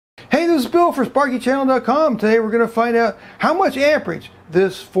Hey, this is Bill for SparkyChannel.com. Today we're going to find out how much amperage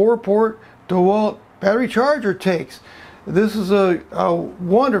this 4-port DeWalt battery charger takes. This is a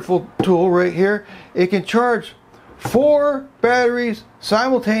wonderful tool right here. It can charge 4 batteries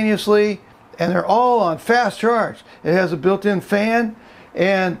simultaneously, and they're all on fast charge. It has a built-in fan,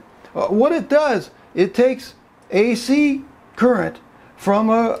 and what it does, it takes AC current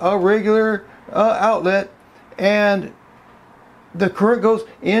from a regular outlet, and the current goes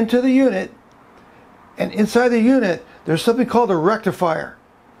into the unit, and inside the unit there's something called a rectifier,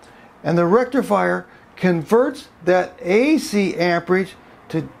 and the rectifier converts that AC amperage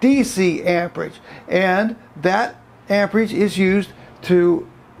to DC amperage, and that amperage is used to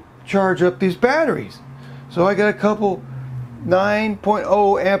charge up these batteries. So I got a couple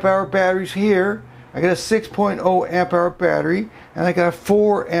 9.0 amp hour batteries here. I got a 6.0 amp hour battery, and I got a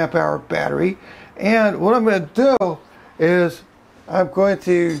 4 amp hour battery. And what I'm going to do is I'm going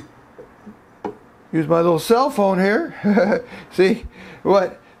to use my little cell phone here. See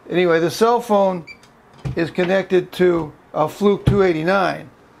what? Anyway, the cell phone is connected to a Fluke 289.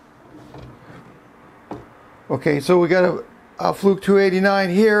 Okay, so we got a Fluke 289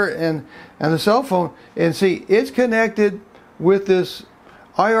 here, and the cell phone, and see, it's connected with this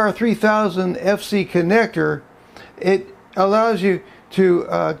IR3000 FC connector. It allows you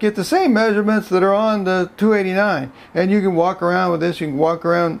to get the same measurements that are on the 289, and you can walk around with this. You can walk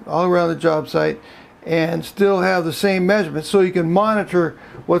around all around the job site and still have the same measurements, so you can monitor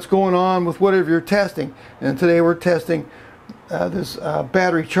what's going on with whatever you're testing. And today we're testing this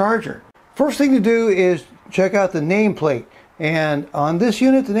battery charger. First thing to do is check out the nameplate, and on this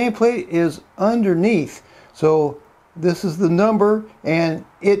unit the nameplate is underneath. So this is the number, and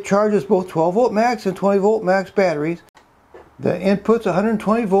it charges both 12 volt max and 20 volt max batteries. The input's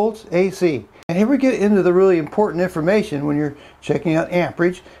 120 volts AC. And here we get into the really important information when you're checking out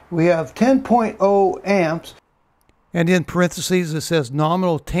amperage. We have 10.0 amps. And in parentheses it says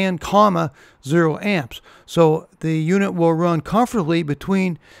nominal 10,0 amps. So the unit will run comfortably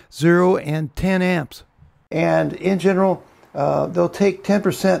between 0 and 10 amps. And in general, they'll take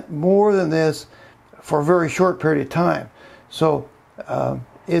 10% more than this for a very short period of time. So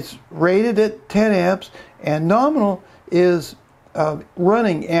it's rated at 10 amps, and nominal is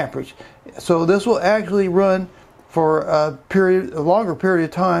running amperage. So this will actually run for a longer period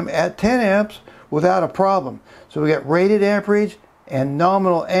of time at 10 amps without a problem. So we got rated amperage and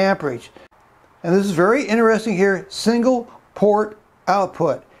nominal amperage. And this is very interesting here. Single port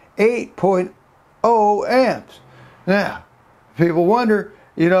output, 8.0 amps. Now, people wonder,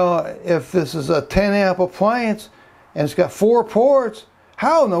 you know, if this is a 10 amp appliance and it's got 4 ports,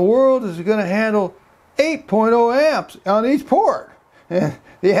 how in the world is it going to handle 8.0 amps on each port? And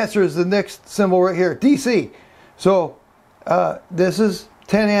the answer is the next symbol right here, DC. So this is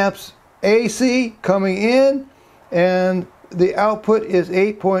 10 amps AC coming in, and the output is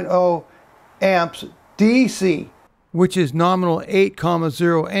 8.0 amps DC, which is nominal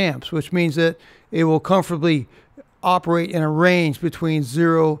 8,0 amps, which means that it will comfortably operate in a range between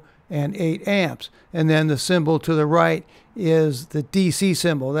 0 and 8 amps. And then the symbol to the right is the DC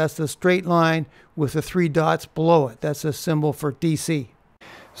symbol. That's the straight line with the 3 dots below it. That's a symbol for DC.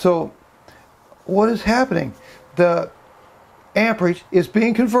 So what is happening? The amperage is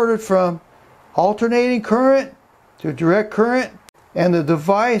being converted from alternating current to direct current, and the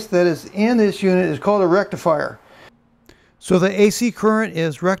device that is in this unit is called a rectifier. So the AC current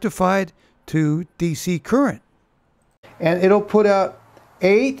is rectified to DC current, and it'll put out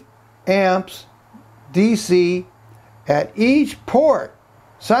 8 amps DC at each port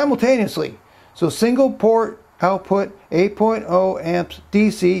simultaneously. So single port output 8.0 amps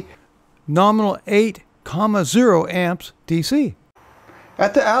DC, nominal 8,0 amps DC.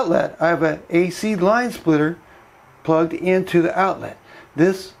 At the outlet, I have an AC line splitter plugged into the outlet.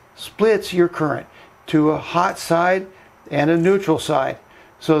 This splits your current to a hot side and a neutral side,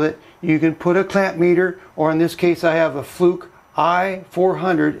 so that you can put a clamp meter, or in this case I have a Fluke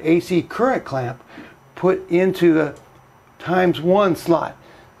I400 AC current clamp, put into the ×1 slot.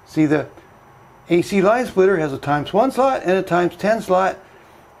 See, the AC line splitter has a ×1 slot and a ×10 slot,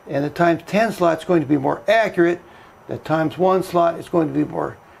 and the ×10 slot is going to be more accurate. The ×1 slot is going to be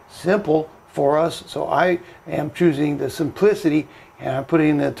more simple for us, so I am choosing the simplicity, and I'm putting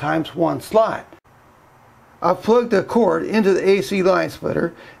in the ×1 slot. I've plugged a cord into the AC line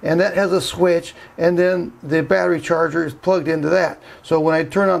splitter, and that has a switch, and then the battery charger is plugged into that. So when I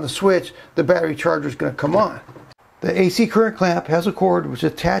turn on the switch, the battery charger is going to come on. The AC current clamp has a cord which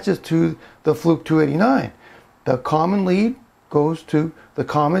attaches to the Fluke 289. The common lead goes to the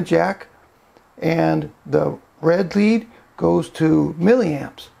common jack, and the red lead goes to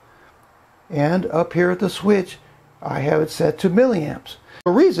milliamps. and up here at the switch I have it set to milliamps.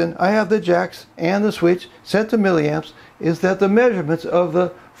 The reason I have the jacks and the switch set to milliamps is that the measurements of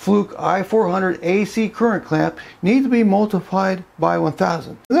the Fluke i400 AC current clamp need to be multiplied by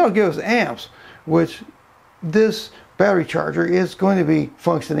 1000. That'll give us amps, which this battery charger is going to be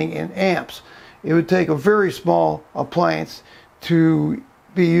functioning in amps. It would take a very small appliance to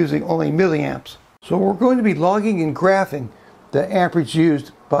be using only milliamps. So we're going to be logging and graphing the amperage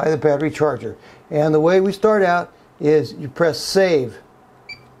used by the battery charger. And the way we start out is you press save.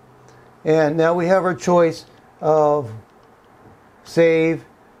 And now we have our choice of save,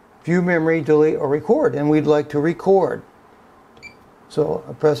 view memory, delete, or record. And we'd like to record. So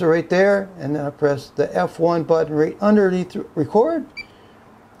I press it right there, and then I press the F1 button right underneath record.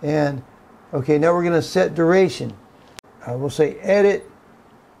 And okay, now we're going to set duration. We'll say edit,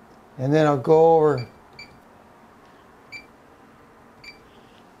 and then I'll go over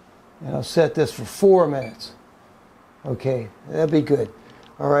and I'll set this for 4 minutes. Okay, that'd be good.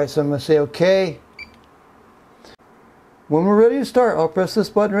 Alright, so I'm going to say okay. When we're ready to start, I'll press this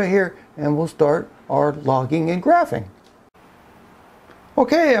button right here and we'll start our logging and graphing.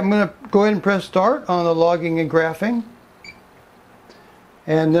 Okay, I'm going to go ahead and press start on the logging and graphing.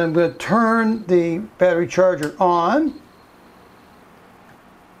 And then I'm going to turn the battery charger on.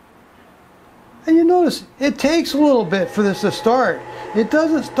 And you notice it takes a little bit for this to start. It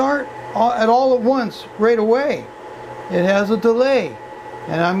doesn't start at all at once right away. It has a delay.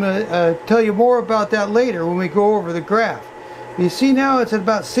 And I'm going to tell you more about that later when we go over the graph. You see now it's at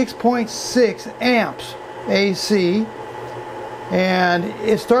about 6.6 amps AC. And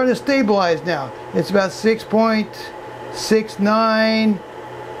it's starting to stabilize now. It's about 6.69,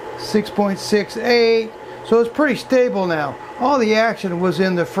 6.68. So it's pretty stable now. All the action was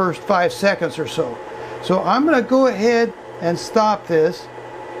in the first 5 seconds or so. So I'm going to go ahead and stop this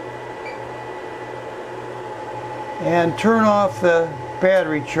and turn off the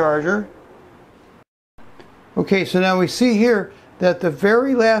battery charger. Okay, so now we see here that the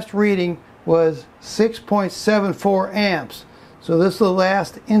very last reading was 6.74 amps. So this is the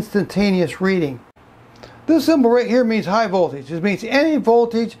last instantaneous reading. This symbol right here means high voltage. It means any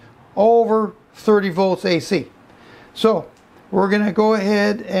voltage over 30 volts AC. So we're going to go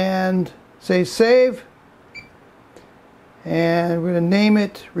ahead and say save. And we're going to name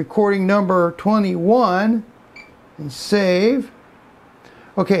it recording number 21 and save.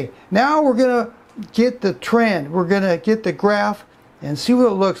 Okay, now we're going to get the trend. We're going to get the graph and see what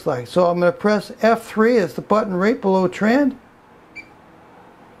it looks like. So I'm going to press F3 as the button right below trend.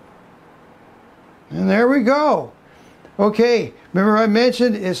 And there we go. Okay, remember I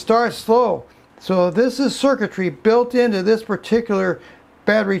mentioned it starts slow. So this is circuitry built into this particular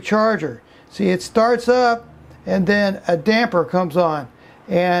battery charger. See, it starts up and then a damper comes on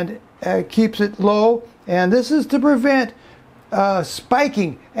and keeps it low. And this is to prevent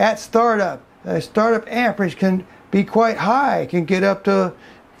spiking at startup. Startup amperage can be quite high. It can get up to,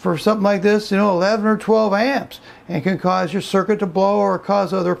 for something like this, 11 or 12 amps, and can cause your circuit to blow or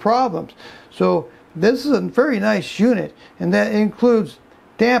cause other problems. So this is a very nice unit, and that includes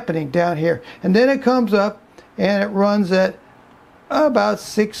dampening down here. And then it comes up and it runs at about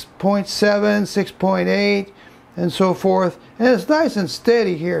 6.7, 6.8, and so forth. And it's nice and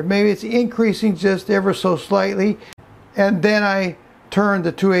steady here. Maybe it's increasing just ever so slightly. And then I turn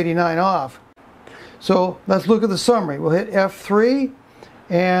the 289 off. So let's look at the summary. We'll hit F3,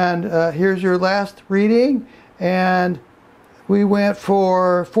 and here's your last reading. And we went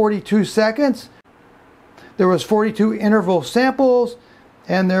for 42 seconds. There was 42 interval samples,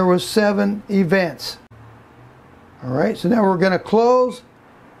 and there was 7 events. All right, so now we're going to close.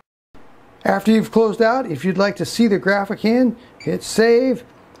 After you've closed out, if you'd like to see the graphic in, hit save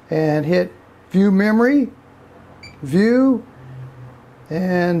and hit view memory, view,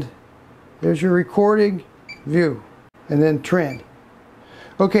 and there's your recording, view, and then trend.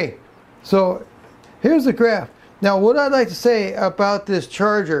 Okay, so here's the graph. Now what I'd like to say about this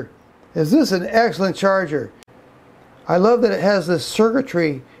charger is this is an excellent charger. I love that it has this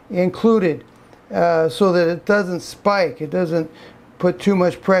circuitry included so that it doesn't spike. It doesn't put too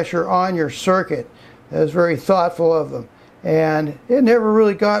much pressure on your circuit. That's very thoughtful of them. And it never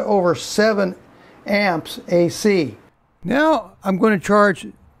really got over 7 amps AC. Now I'm going to charge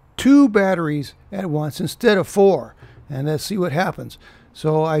 2 batteries at once instead of 4. And let's see what happens.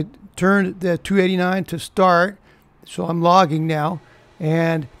 So I turned the 289 to start. So I'm logging now.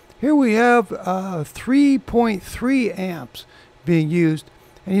 And here we have 3.3 amps being used.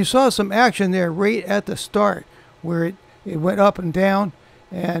 And you saw some action there right at the start where it went up and down.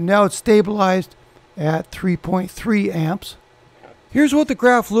 And now it's stabilized at 3.3 amps. Here's what the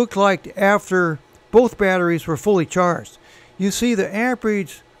graph looked like after both batteries were fully charged. You see the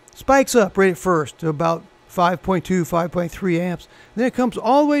amperage spikes up right at first to about 5.2, 5.3 amps. Then it comes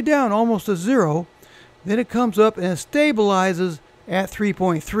all the way down almost to 0. Then it comes up and it stabilizes at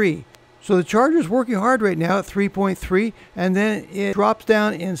 3.3. So the charger is working hard right now at 3.3, and then it drops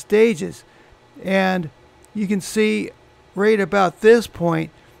down in stages. And you can see right about this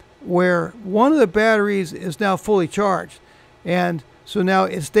point where one of the batteries is now fully charged. And so now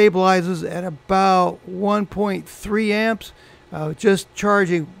it stabilizes at about 1.3 amps, just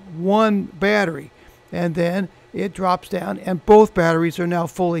charging one battery. And then it drops down and both batteries are now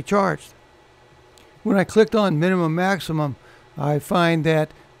fully charged. When I clicked on minimum maximum, I find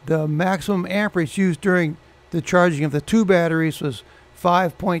that the maximum amperage used during the charging of the two batteries was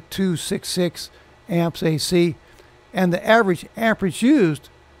 5.266 amps AC, and the average amperage used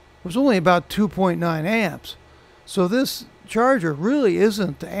was only about 2.9 amps. So this charger really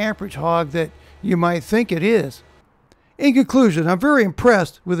isn't the amperage hog that you might think it is. In conclusion, I'm very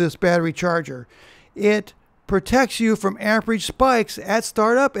impressed with this battery charger. It protects you from amperage spikes at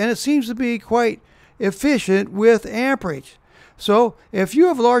startup, and it seems to be quite efficient with amperage. So if you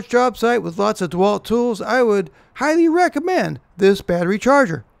have a large job site with lots of DeWalt tools, I would highly recommend this battery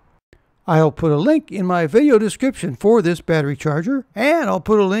charger. I'll put a link in my video description for this battery charger, and I'll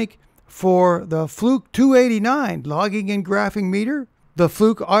put a link for the Fluke 289 logging and graphing meter, the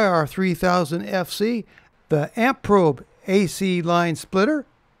Fluke IR3000 FC, the Amp Probe AC line splitter,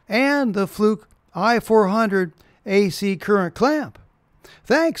 and the Fluke i400 AC current clamp.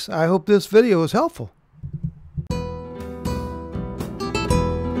 Thanks. I hope this video was helpful.